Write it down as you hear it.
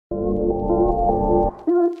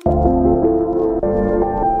Hey,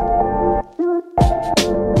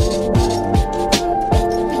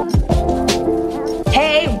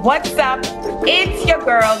 what's up? It's your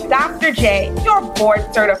girl, Dr. J, your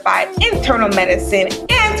board-certified internal medicine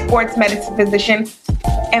and sports medicine physician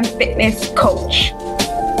and fitness coach.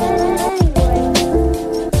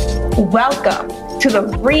 Welcome to the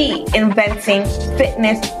Reinventing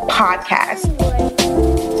Fitness podcast,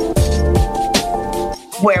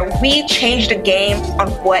 where we change the game on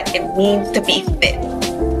what it means to be fit.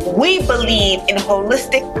 We believe in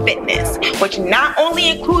holistic fitness, which not only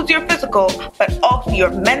includes your physical, but also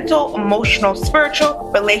your mental, emotional,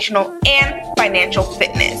 spiritual, relational, and financial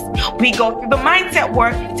fitness. We go through the mindset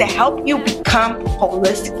work to help you become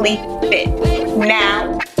holistically fit.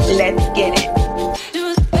 Now, let's get it.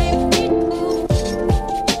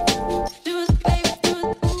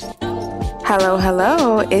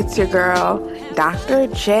 Hello, it's your girl, Dr.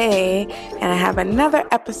 J, and I have another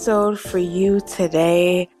episode for you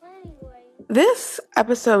today. This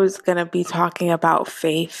episode is going to be talking about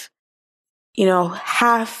faith.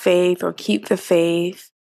 Have faith or keep the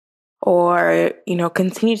faith or,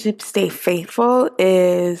 continue to stay faithful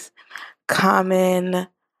is common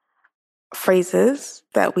phrases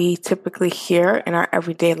that we typically hear in our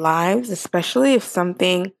everyday lives, especially if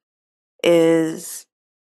something is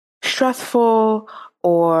stressful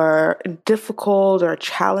or difficult or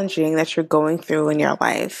challenging that you're going through in your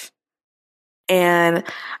life. And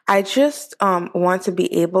I just want to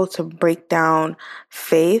be able to break down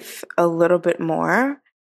faith a little bit more.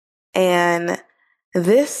 And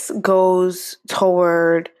this goes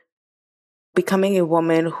toward becoming a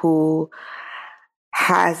woman who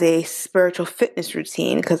has a spiritual fitness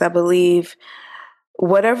routine, because I believe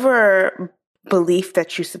whatever belief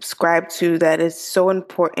that you subscribe to, that is so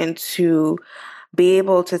important to be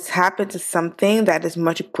able to tap into something that is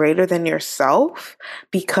much greater than yourself,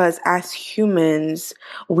 because as humans,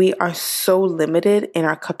 we are so limited in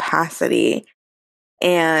our capacity.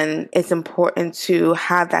 And it's important to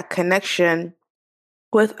have that connection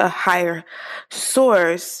with a higher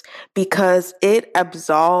source, because it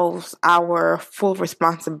absolves our full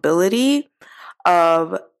responsibility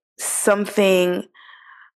of something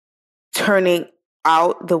turning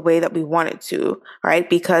out the way that we want it to, right?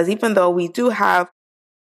 Because even though we do have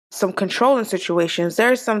some control in situations,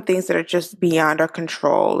 there are some things that are just beyond our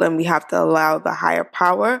control, and we have to allow the higher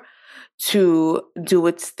power to do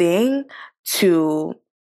its thing to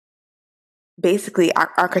basically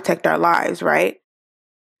architect our lives, right?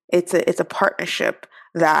 It's a partnership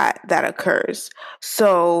that occurs.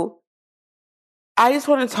 So I just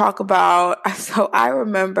want to talk about, so I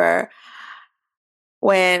remember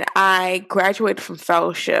when I graduated from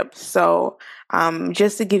fellowship. So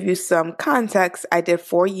just to give you some context, I did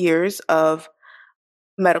 4 years of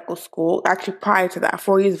medical school. Actually, prior to that,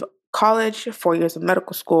 4 years of college, 4 years of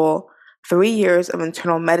medical school, 3 years of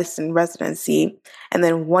internal medicine residency, and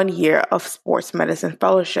then 1 year of sports medicine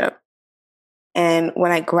fellowship. And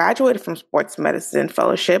when I graduated from sports medicine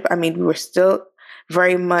fellowship, we were still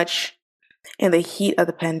very much in the heat of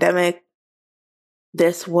the pandemic.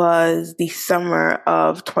 This was the summer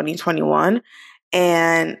of 2021,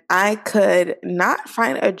 and I could not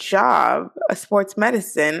find a job, a sports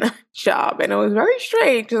medicine job. And it was very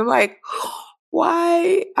strange, because I'm like,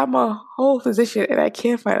 why? I'm a whole physician and I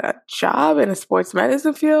can't find a job in a sports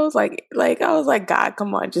medicine field. Like I was like, God,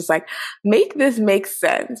 come on, just like make this make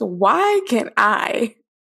sense. Why can't I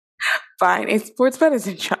find a sports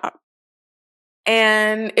medicine job?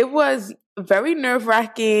 And it was very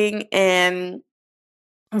nerve-wracking and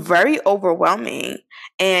very overwhelming.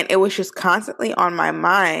 And it was just constantly on my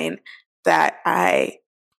mind that I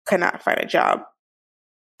could not find a job.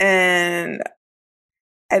 And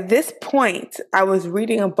at this point, I was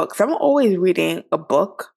reading a book. So I'm always reading a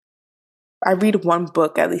book. I read one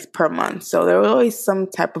book at least per month. So there was always some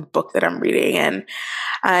type of book that I'm reading. And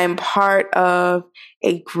I'm part of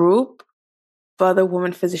a group of other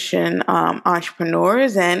women physician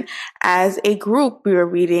entrepreneurs. And as a group, we were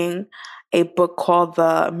reading a book called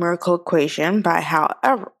The Miracle Equation by Hal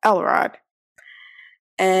Elrod.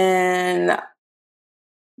 And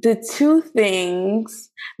the two things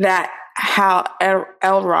that Hal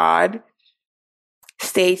Elrod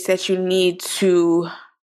states that you need to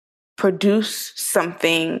produce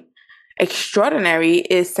something extraordinary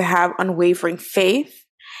is to have unwavering faith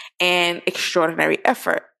and extraordinary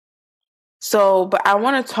effort. So, but I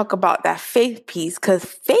want to talk about that faith piece, because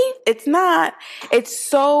faith, it's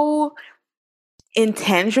so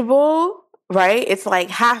intangible, right? It's like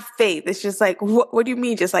have faith. It's just like, what do you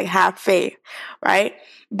mean just like have faith, right?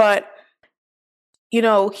 But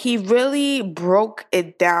he really broke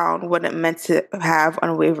it down what it meant to have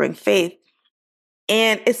unwavering faith.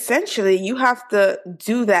 And essentially, you have to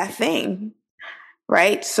do that thing,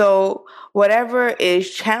 right? So, whatever is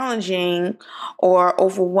challenging or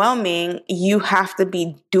overwhelming, you have to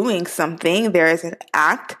be doing something. There is an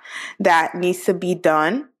act that needs to be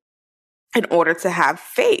done in order to have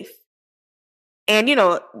faith. And,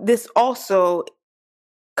 this also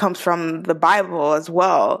comes from the Bible as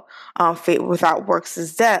well. Faith without works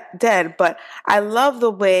is dead. But I love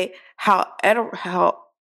the way how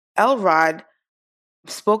Elrod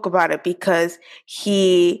spoke about it, because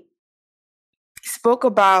he spoke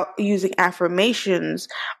about using affirmations,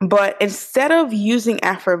 but instead of using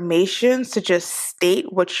affirmations to just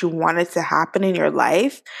state what you wanted to happen in your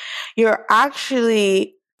life, you're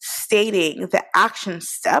actually stating the action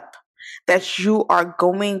step that you are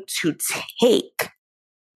going to take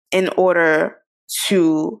in order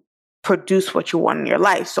to produce what you want in your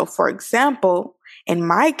life. So, for example, in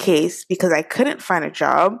my case, because I couldn't find a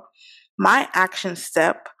job, my action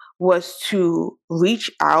step was to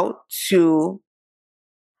reach out to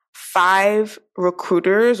 5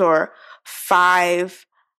 recruiters or 5,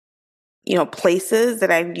 places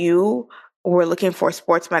that I knew were looking for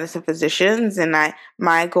sports medicine physicians. And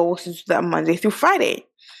my goal was to do that Monday through Friday.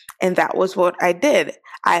 And that was what I did.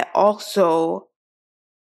 I also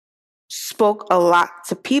spoke a lot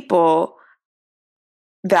to people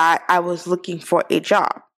that I was looking for a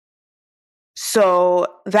job. So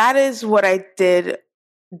that is what I did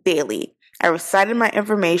daily. I recited my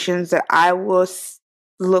information that I will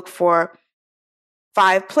look for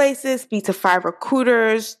 5 places, speak to 5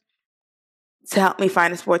 recruiters to help me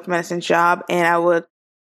find a sports medicine job. And I would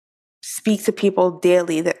speak to people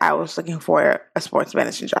daily that I was looking for a sports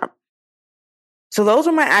medicine job. So those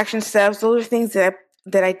are my action steps. Those are things that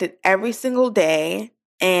I did every single day.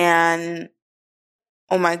 And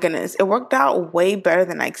oh my goodness, it worked out way better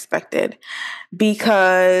than I expected,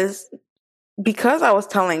 because I was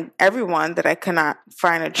telling everyone that I could not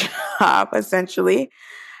find a job. Essentially,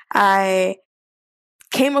 I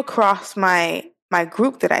came across my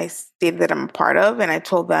group that I stated that I'm a part of, and I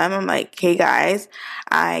told them, I'm like, hey guys,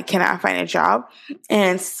 I cannot find a job.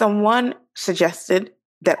 And someone suggested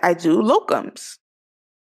that I do locums.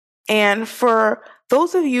 And for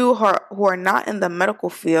those of you who are not in the medical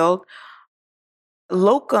field,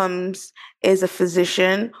 locums is a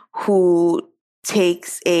physician who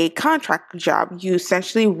takes a contract job. You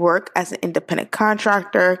essentially work as an independent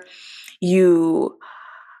contractor. You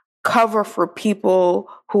cover for people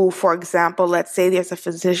who, for example, let's say there's a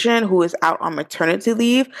physician who is out on maternity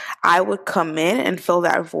leave. I would come in and fill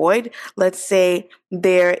that void. Let's say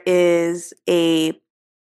there is a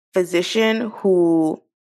physician who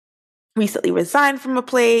recently resigned from a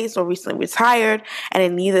place or recently retired, and they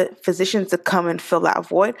need a physician to come and fill that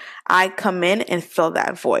void. I come in and fill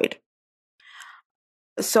that void.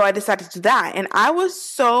 So I decided to do that. And I was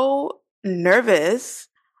so nervous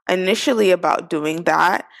initially about doing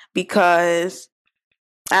that, because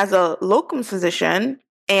as a locum physician,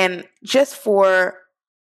 and just for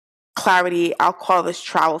clarity, I'll call this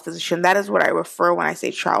travel physician. That is what I refer when I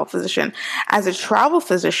say travel physician. As a travel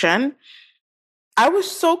physician, I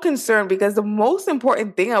was so concerned, because the most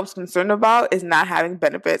important thing I was concerned about is not having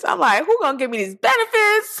benefits. I'm like, who's going to give me these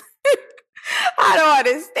benefits? I don't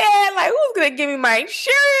understand. Like, who's going to give me my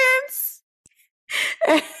insurance?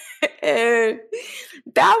 And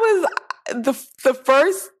that was the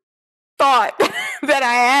first thought that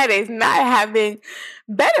I had, is not having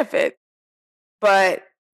benefits. But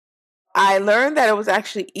I learned that it was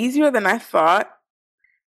actually easier than I thought.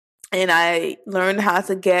 And I learned how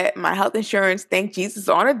to get my health insurance, thank Jesus,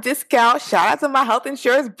 on a discount. Shout out to my health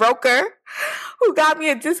insurance broker who got me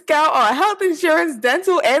a discount on health insurance,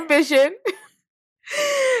 dental, and vision.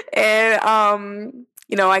 And,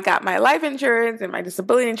 I got my life insurance and my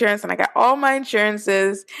disability insurance, and I got all my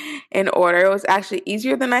insurances in order. It was actually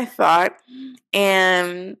easier than I thought.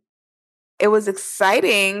 And it was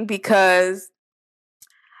exciting because,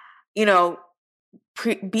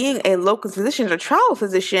 being a local physician or travel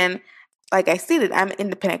physician, like I stated, I'm an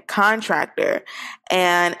independent contractor.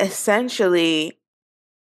 And essentially,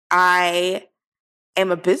 I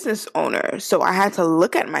am a business owner. So I had to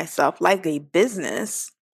look at myself like a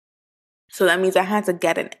business. So that means I had to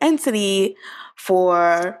get an entity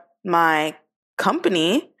for my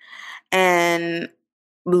company and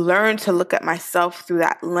learn to look at myself through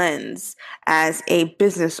that lens as a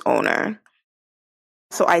business owner.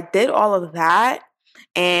 So I did all of that,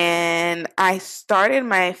 and I started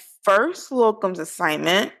my first locums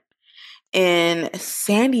assignment in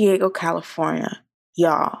San Diego, California.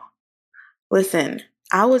 Y'all, listen,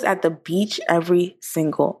 I was at the beach every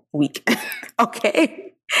single weekend.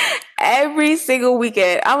 Okay. Every single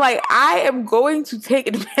weekend. I'm like, I am going to take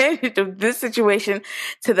advantage of this situation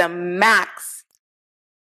to the max.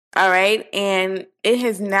 All right. And it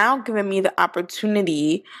has now given me the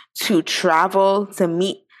opportunity to travel, to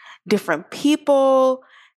meet different people,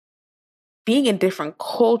 being in different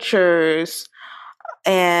cultures,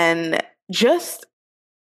 and just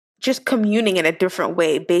communing in a different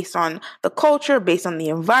way based on the culture, based on the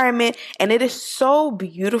environment. And it is so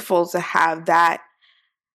beautiful to have that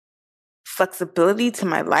flexibility to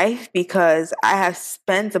my life because I have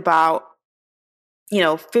spent about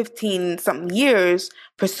 15 something years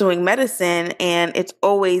pursuing medicine, and it's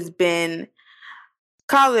always been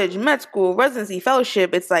college, med school, residency,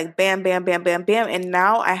 fellowship. It's like bam, bam, bam, bam, bam. And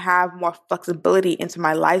now I have more flexibility into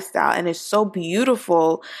my lifestyle. And it's so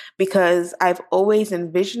beautiful because I've always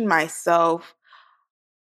envisioned myself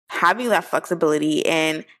having that flexibility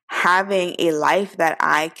and having a life that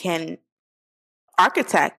I can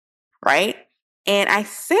architect, right? And I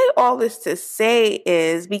say all this to say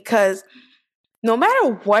is because no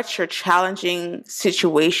matter what your challenging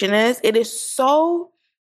situation is, it is so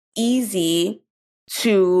easy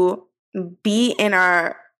to be in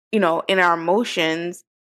our, in our emotions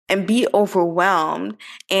and be overwhelmed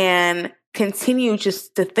and continue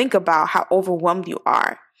just to think about how overwhelmed you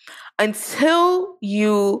are until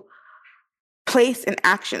you place an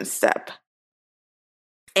action step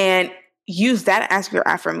and use that as your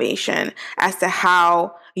affirmation as to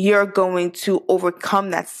how you're going to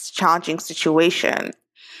overcome that challenging situation.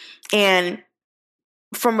 And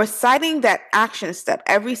from reciting that action step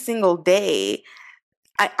every single day,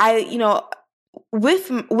 with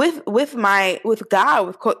God,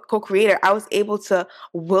 with co-creator, I was able to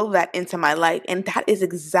will that into my life. And that is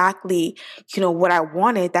exactly, what I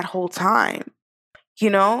wanted that whole time,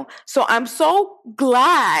 So I'm so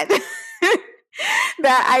glad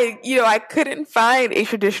that I couldn't find a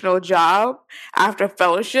traditional job after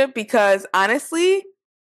fellowship because honestly,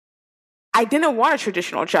 I didn't want a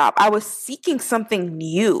traditional job. I was seeking something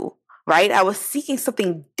new, right? I was seeking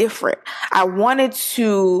something different. I wanted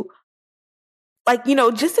to,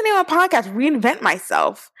 just to name a podcast, reinvent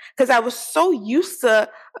myself because I was so used to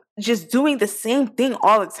just doing the same thing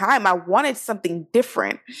all the time. I wanted something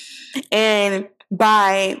different. And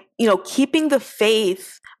by, keeping the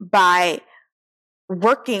faith, by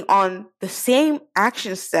working on the same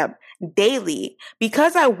action step daily,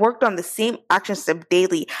 because I worked on the same action step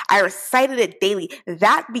daily, I recited it daily,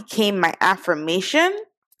 that became my affirmation.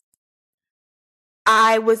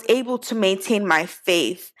 I was able to maintain my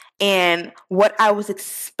faith, and what I was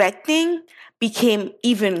expecting became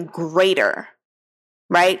even greater,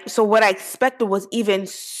 right? So what I expected was even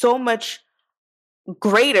so much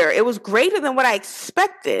greater. It was greater than what I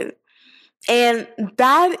expected. And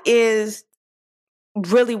that is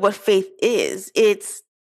really what faith is. It's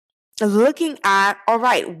looking at, all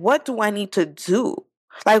right, what do I need to do?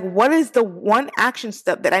 Like, what is the one action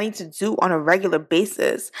step that I need to do on a regular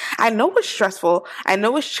basis? I know it's stressful. I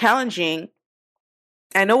know it's challenging.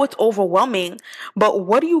 I know it's overwhelming, but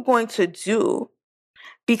what are you going to do?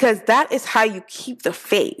 Because that is how you keep the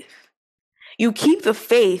faith. You keep the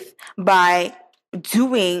faith by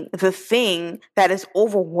doing the thing that is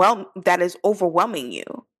overwhelming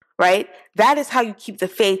you, right? That is how you keep the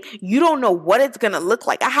faith. You don't know what it's going to look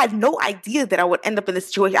like. I had no idea that I would end up in this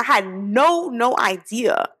situation. I had no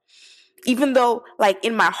idea. Even though like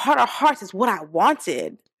in my heart of hearts is what I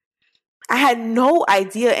wanted. I had no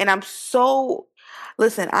idea. And I'm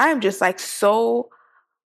just like so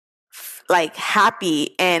like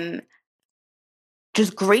happy and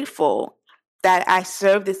just grateful that I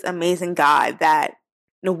serve this amazing God that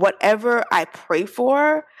whatever I pray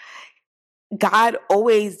for, God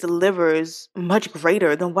always delivers much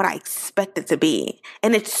greater than what I expect it to be.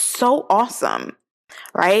 And it's so awesome,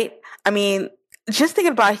 right? I mean, just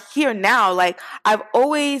thinking about here now, like I've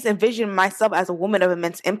always envisioned myself as a woman of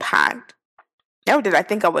immense impact. Never did I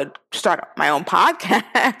think I would start my own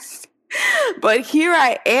podcast. But here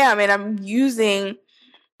I am, and I'm using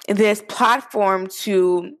this platform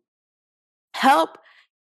to help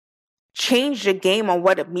change the game on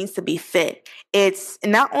what it means to be fit. It's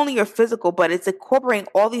not only your physical, but it's incorporating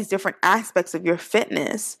all these different aspects of your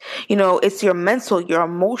fitness. It's your mental, your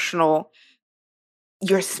emotional,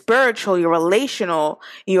 your spiritual, your relational,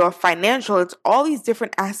 your financial. It's all these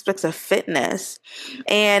different aspects of fitness.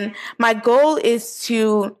 And my goal is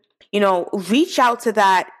to reach out to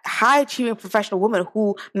that high achieving professional woman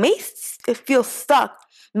who may feel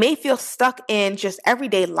stuck in just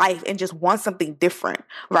everyday life and just want something different,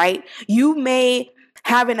 right? You may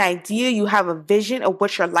have an idea, you have a vision of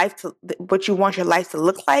what you want your life to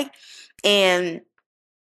look like, and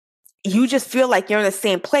you just feel like you're in the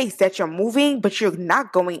same place, that you're moving, but you're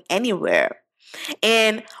not going anywhere.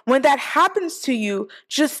 And when that happens to you,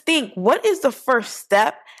 just think, what is the first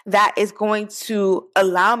step that is going to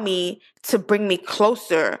allow me to bring me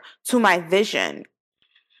closer to my vision?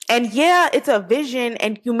 And yeah, it's a vision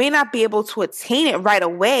and you may not be able to attain it right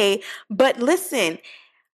away, but listen,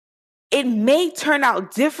 it may turn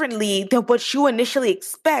out differently than what you initially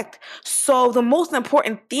expect. So the most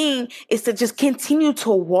important thing is to just continue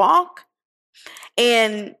to walk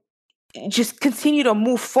and just continue to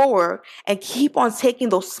move forward and keep on taking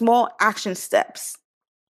those small action steps.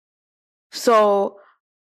 So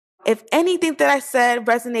if anything that I said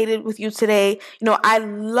resonated with you today, I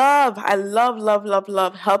love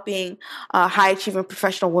helping high achieving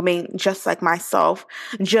professional women just like myself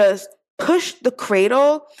just push the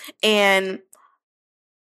cradle and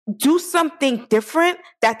do something different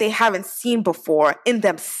that they haven't seen before in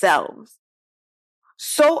themselves.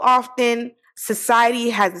 So often,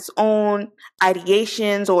 society has its own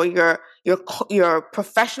ideations, or your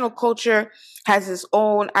professional culture has its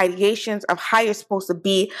own ideations of how you're supposed to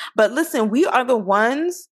be. But listen, we are the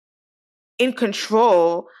ones in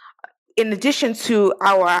control. In addition to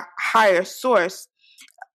our higher source,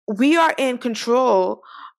 we are in control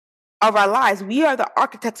of our lives. We are the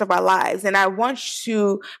architects of our lives. And I want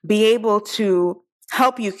to be able to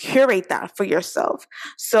help you curate that for yourself.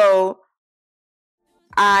 So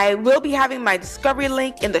I will be having my discovery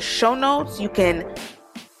link in the show notes. You can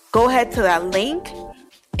go ahead to that link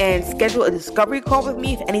and schedule a discovery call with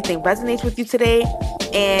me if anything resonates with you today.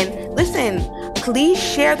 And listen, please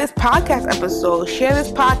share this podcast episode. Share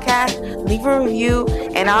this podcast, leave a review,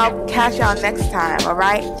 and I'll catch y'all next time. All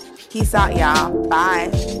right? Peace out, y'all. Bye.